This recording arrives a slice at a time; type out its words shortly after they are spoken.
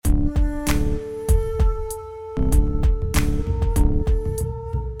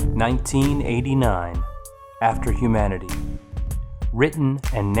1989, After Humanity. Written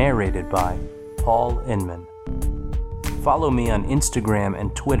and narrated by Paul Inman. Follow me on Instagram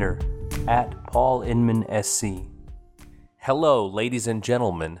and Twitter at PaulInmanSC. Hello, ladies and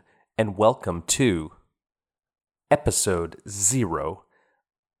gentlemen, and welcome to Episode 0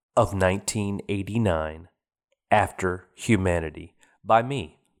 of 1989, After Humanity, by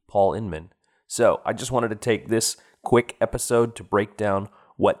me, Paul Inman. So, I just wanted to take this quick episode to break down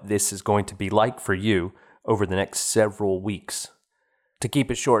what this is going to be like for you over the next several weeks. To keep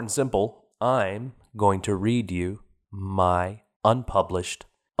it short and simple, I'm going to read you my unpublished,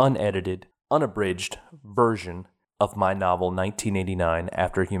 unedited, unabridged version of my novel 1989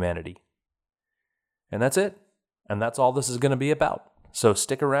 After Humanity. And that's it. And that's all this is going to be about. So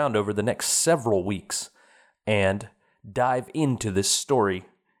stick around over the next several weeks and dive into this story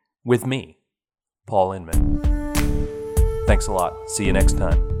with me, Paul Inman. Thanks a lot. See you next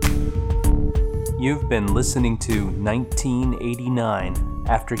time. You've been listening to 1989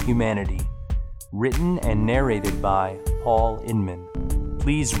 After Humanity, written and narrated by Paul Inman.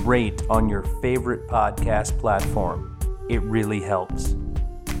 Please rate on your favorite podcast platform. It really helps.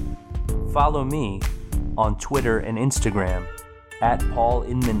 Follow me on Twitter and Instagram at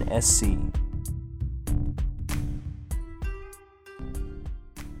PaulInmanSC